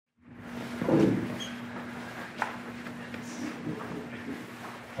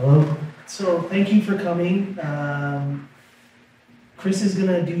Hello. So thank you for coming. Chris is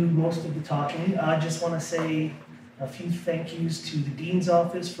gonna do most of the talking. I just wanna say a few thank yous to the Dean's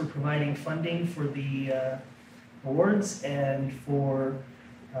Office for providing funding for the awards and for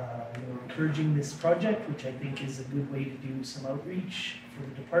encouraging this project, which I think is a good way to do some outreach for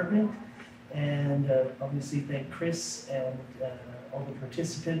the department. And obviously thank Chris and all the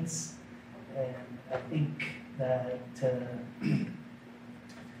participants. And I think that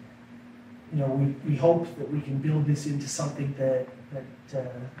we hope that we can build this into something that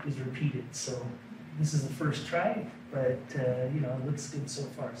is repeated. So this is the first try, but it looks good so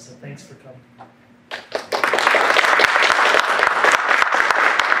far. So thanks for coming.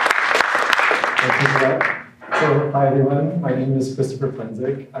 So hi everyone, my name is Christopher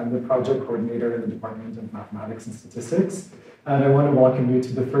Plenzik. I'm the project coordinator in the Department of Mathematics and Statistics, and I want to welcome you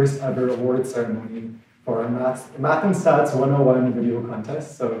to the first ever award ceremony for our Math and Stats 101 video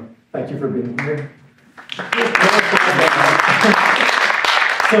contest. So thank you for being here.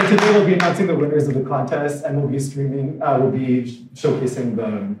 So today we'll be announcing the winners of the contest, and we'll be showcasing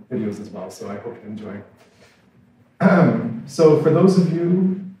the videos as well. So I hope you enjoy. So for those of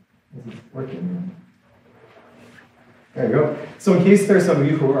you, is it working? There you go. So in case there's some of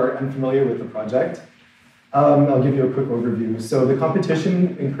you who are unfamiliar with the project, I'll give you a quick overview. So the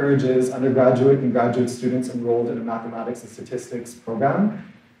competition encourages undergraduate and graduate students enrolled in a mathematics and statistics program,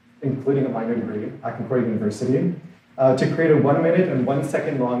 including a minor degree at Concordia University, to create a 1 minute and 1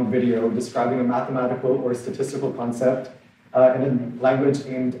 second long video describing a mathematical or statistical concept in a language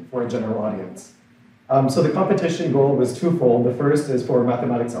aimed for a general audience. So the competition goal was twofold. The first is for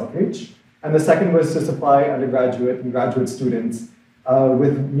mathematics outreach, and the second was to supply undergraduate and graduate students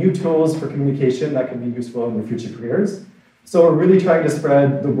with new tools for communication that can be useful in their future careers. So we're really trying to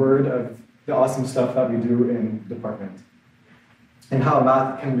spread the word of the awesome stuff that we do in the department and how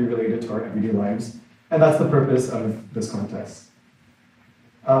math can be related to our everyday lives. And that's the purpose of this contest.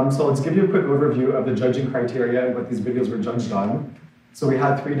 So let's give you a quick overview of the judging criteria and what these videos were judged on. So we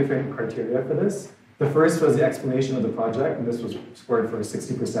had 3 different criteria for this. The first was the explanation of the project, and this was scored for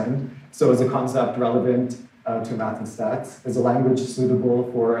 60%. So is a concept relevant to math and stats? Is the language suitable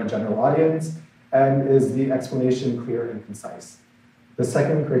for a general audience? And is the explanation clear and concise? The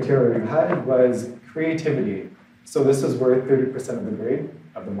second criteria we had was creativity. So this is worth 30% of the grade,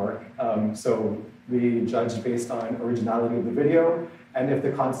 of the mark. So we judged based on originality of the video and if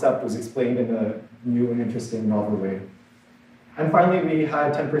the concept was explained in a new and interesting novel way. And finally, we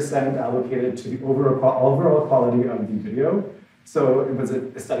had 10% allocated to the overall quality of the video. So it was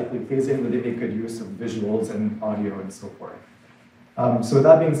aesthetically pleasing, that they made good use of visuals and audio and so forth. So with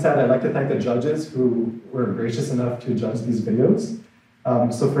that being said, I'd like to thank the judges who were gracious enough to judge these videos.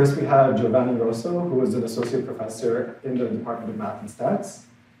 So first we have Giovanni Rosso, who was an associate professor in the Department of Math and Stats.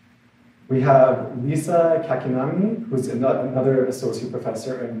 We have Lisa Kakinami, who's another associate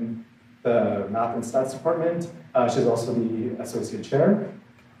professor in the Math and Stats department. She's also the associate chair.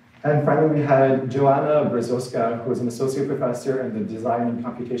 And finally, we had Joanna Brzozowska, who is an associate professor in the design and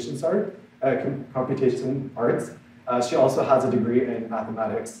computation arts. She also has a degree in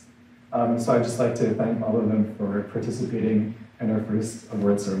mathematics. So I'd just like to thank all of them for participating in our first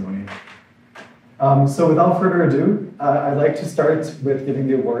award ceremony. So without further ado, I'd like to start with giving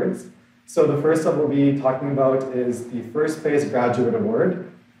the awards. So the first that we'll be talking about is the First Place Graduate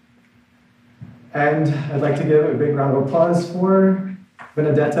Award. And I'd like to give a big round of applause for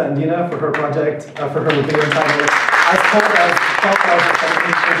Benedetta Andina for her project, for her video entitled As Cold as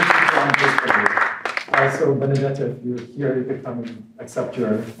 12,000 So Benedetta, if you're here, you could come and accept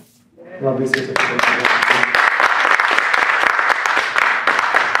your lovely certificate.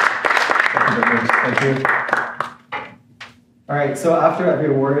 Thank you. All right, so after every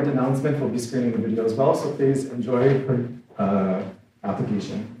award announcement, we'll be screening the video as well, so please enjoy her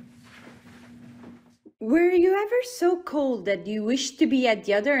application. Were you ever so cold that you wished to be at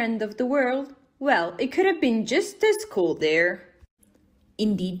the other end of the world? Well, it could have been just as cold there.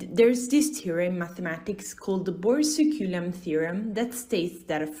 Indeed, there's this theorem in mathematics called the Bohr-Circulam theorem that states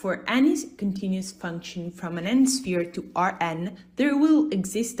that for any continuous function from an n-sphere to Rn, there will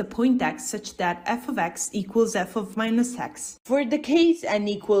exist a point x such that f of x equals f of minus x. For the case n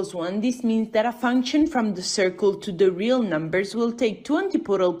equals 1, this means that a function from the circle to the real numbers will take 2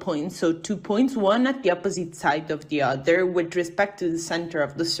 antipodal points, so 2 points, one at the opposite side of the other with respect to the center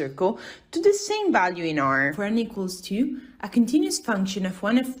of the circle, to the same value in R. For n equals 2, a continuous function of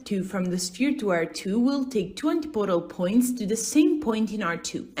 1 of 2 from the sphere to R2 will take 2 antipodal points to the same point in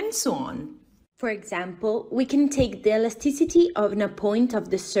R2, and so on. For example, we can take the elasticity of a point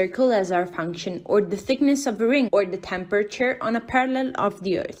of the circle as our function, or the thickness of a ring, or the temperature on a parallel of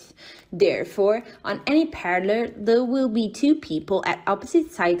the Earth. Therefore, on any parallel, there will be two people at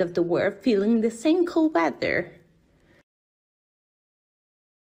opposite sides of the world feeling the same cold weather.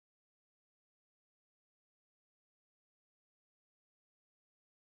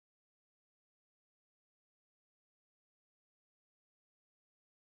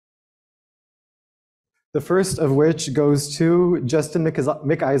 The first of which goes to Justin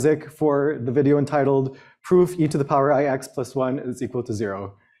McIsaac for the video entitled Proof e to the power ix plus 1 is equal to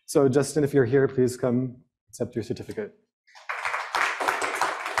 0. So Justin, if you're here, please come accept your certificate.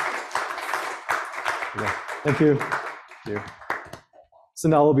 Yeah. Thank you. Thank you. So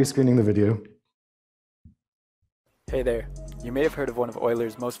now we'll be screening the video. Hey there. You may have heard of one of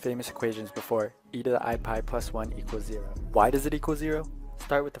Euler's most famous equations before, e to the I pi plus 1 equals 0. Why does it equal 0?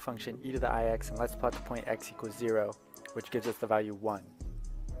 Start with the function e to the ix and let's plot the point x equals 0, which gives us the value 1.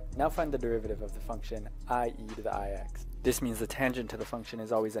 Now find the derivative of the function I e to the ix. This means the tangent to the function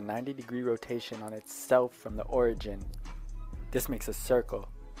is always a 90-degree rotation on itself from the origin. This makes a circle.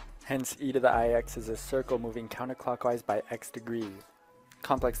 Hence e to the ix is a circle moving counterclockwise by x degrees.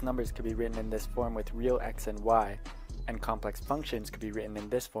 Complex numbers could be written in this form with real x and y, and complex functions could be written in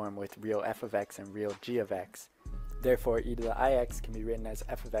this form with real f of x and real g of x. Therefore, e to the ix can be written as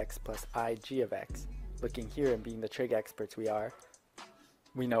f of x plus I g of x. Looking here and being the trig experts we are,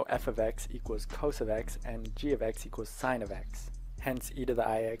 we know f of x equals cos of x and g of x equals sine of x. Hence, e to the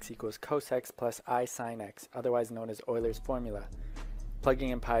ix equals cos x plus I sine x, otherwise known as Euler's formula. Plugging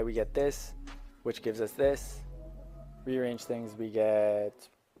in pi, we get this, which gives us this. Rearrange things, we get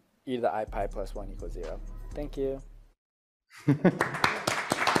e to the I pi plus 1 equals 0. Thank you. Well,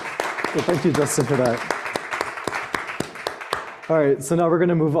 thank you, Justin, for that. All right, so now we're going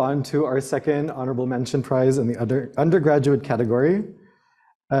to move on to our second honorable mention prize in the undergraduate category.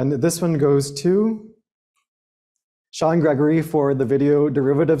 And this one goes to Sean Gregory for the video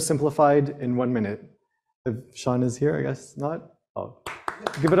Derivative Simplified in 1 minute. If Sean is here, I guess not. I'll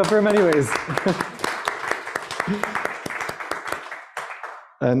give it up for him anyways.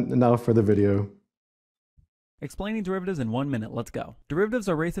 And now for the video. Explaining derivatives in 1 minute, let's go. Derivatives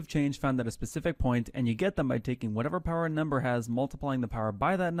are rates of change found at a specific point, and you get them by taking whatever power a number has, multiplying the power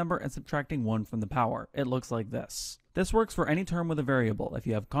by that number, and subtracting 1 from the power. It looks like this. This works for any term with a variable. If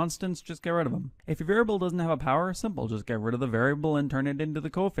you have constants, just get rid of them. If your variable doesn't have a power, simple, just get rid of the variable and turn it into the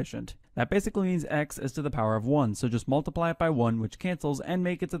coefficient. That basically means x is to the power of 1, so just multiply it by 1, which cancels, and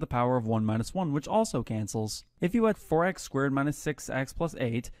make it to the power of 1 minus 1, which also cancels. If you had 4x squared minus 6x plus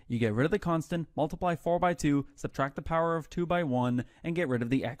 8, you get rid of the constant, multiply 4 by 2, subtract the power of 2 by 1, and get rid of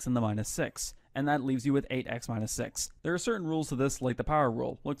the x and the minus 6. And that leaves you with 8x minus 6. There are certain rules to this, like the power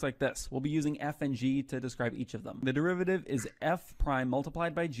rule. Looks like this. We'll be using f and g to describe each of them. The derivative is f prime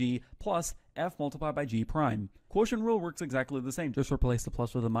multiplied by g plus f multiplied by g prime. Quotient rule works exactly the same. Just replace the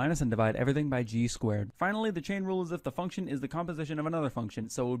plus with a minus and divide everything by g squared. Finally, the chain rule is if the function is the composition of another function,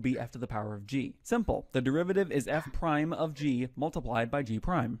 so it would be f to the power of g. Simple. The derivative is f prime of g multiplied by g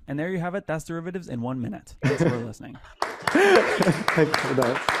prime. And there you have it. That's derivatives in 1 minute. Thanks for listening. Thanks for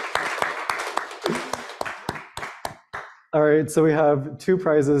that. All right, so we have two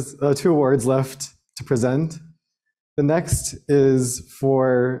awards left to present. The next is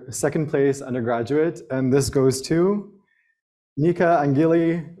for second place undergraduate, and this goes to Nika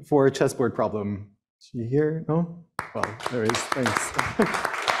Angili for chessboard problem. Is she here? No? Well, there is. Thanks.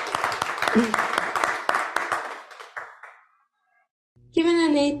 Given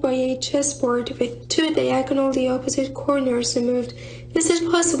an 8x8 chessboard with two diagonally opposite corners removed, is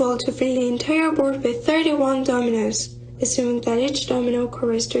it possible to fill the entire board with 31 dominoes, assuming that each domino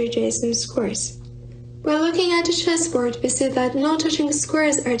corresponds to adjacent squares? By looking at the chessboard, we see that non-touching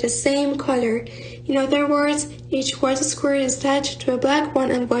squares are the same color. In other words, each white square is attached to a black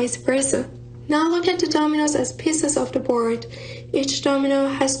one and vice versa. Now look at the dominoes as pieces of the board. Each domino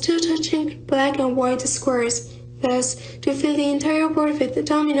has two touching black and white squares. Thus, to fill the entire board with the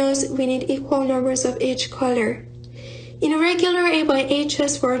dominoes, we need equal numbers of each color. In a regular 8x8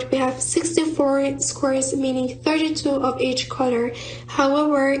 chessboard, we have 64 squares, meaning 32 of each color.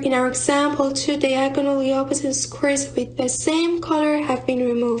 However, in our example, two diagonally opposite squares with the same color have been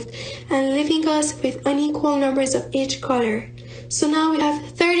removed, and leaving us with unequal numbers of each color. So now we have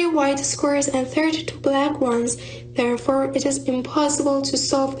 30 white squares and 32 black ones. Therefore, it is impossible to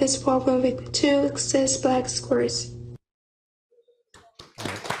solve this problem with two excess black squares.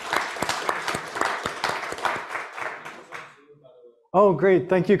 Oh, great.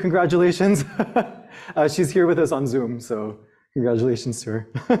 Thank you. Congratulations. She's here with us on Zoom, so congratulations to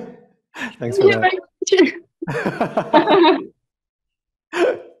her. Thanks for that.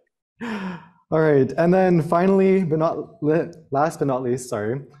 All right, and then finally, last but not least,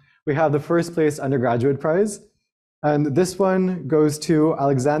 sorry, we have the first place undergraduate prize. And this one goes to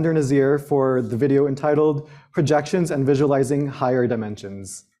Alexander Nazir for the video entitled Projections and Visualizing Higher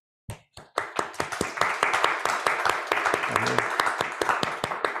Dimensions.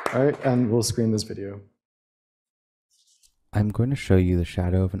 All right, and we'll screen this video. I'm going to show you the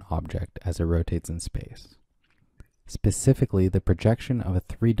shadow of an object as it rotates in space. Specifically, the projection of a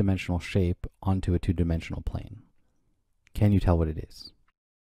three-dimensional shape onto a two-dimensional plane. Can you tell what it is?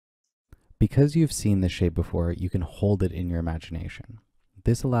 Because you've seen this shape before, you can hold it in your imagination.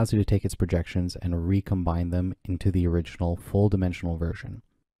 This allows you to take its projections and recombine them into the original full-dimensional version.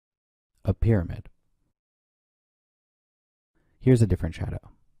 A pyramid. Here's a different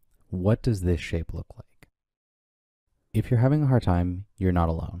shadow. What does this shape look like? If you're having a hard time, you're not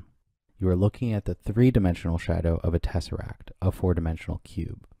alone. You are looking at the three-dimensional shadow of a tesseract, a four-dimensional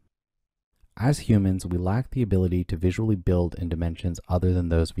cube. As humans, we lack the ability to visually build in dimensions other than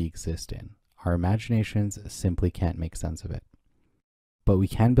those we exist in. Our imaginations simply can't make sense of it. But we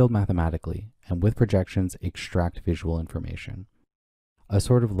can build mathematically, and with projections, extract visual information. A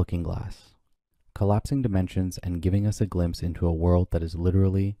sort of looking glass, collapsing dimensions and giving us a glimpse into a world that is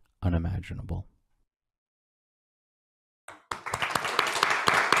literally unimaginable.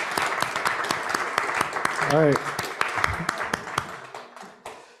 All right.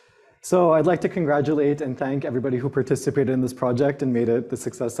 So I'd like to congratulate and thank everybody who participated in this project and made it the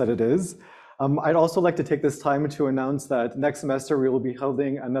success that it is. I'd also like to take this time to announce that next semester we will be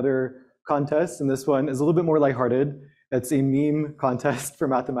holding another contest, and this one is a little bit more lighthearted. It's a meme contest for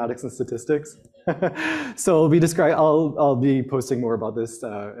mathematics and statistics. So I'll be posting more about this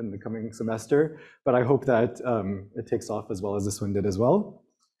in the coming semester, but I hope that it takes off as well as this one did as well.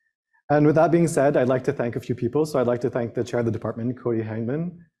 And with that being said, I'd like to thank a few people. So I'd like to thank the chair of the department, Cody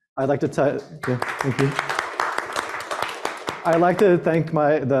Hangman. I'd like to thank you. I'd like to thank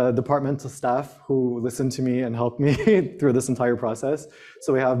the departmental staff who listened to me and helped me through this entire process.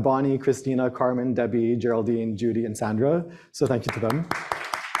 So we have Bonnie, Christina, Carmen, Debbie, Geraldine, Judy, and Sandra. So thank you to them.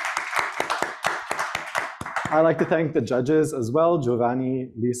 I'd like to thank the judges as well,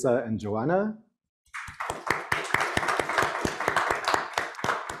 Giovanni, Lisa, and Joanna.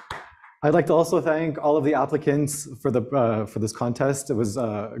 I'd like to also thank all of the applicants for this contest. It was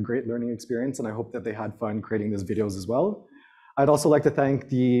a great learning experience, and I hope that they had fun creating these videos as well. I'd also like to thank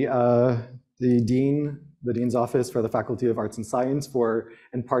the Dean's Office for the Faculty of Arts and Science for,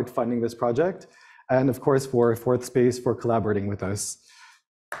 in part, funding this project, and of course for Fourth Space for collaborating with us.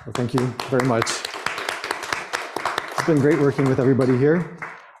 Well, thank you very much. It's been great working with everybody here.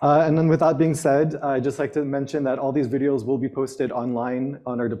 And then with that being said, I'd just like to mention that all these videos will be posted online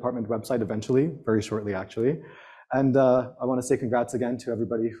on our department website eventually, very shortly actually. And I want to say congrats again to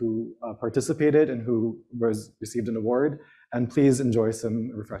everybody who participated and who received an award. And please enjoy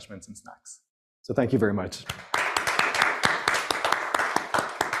some refreshments and snacks. So thank you very much.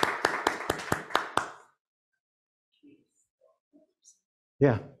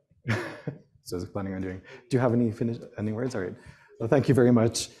 Yeah. So I was planning on doing. Do you have any words? All right. Well, thank you very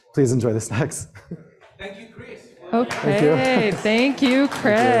much. Please enjoy the snacks. Thank you, Chris. Okay, thank you,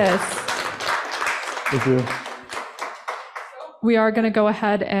 Chris. Thank you. We are going to go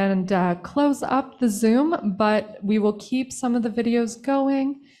ahead and close up the Zoom, but we will keep some of the videos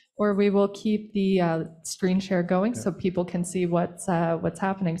going, or we will keep the screen share going so people can see what's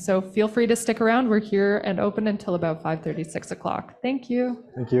happening. So feel free to stick around. We're here and open until about 5:30, 6 o'clock. Thank you.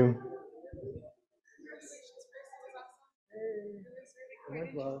 Thank you.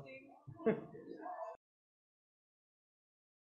 Well.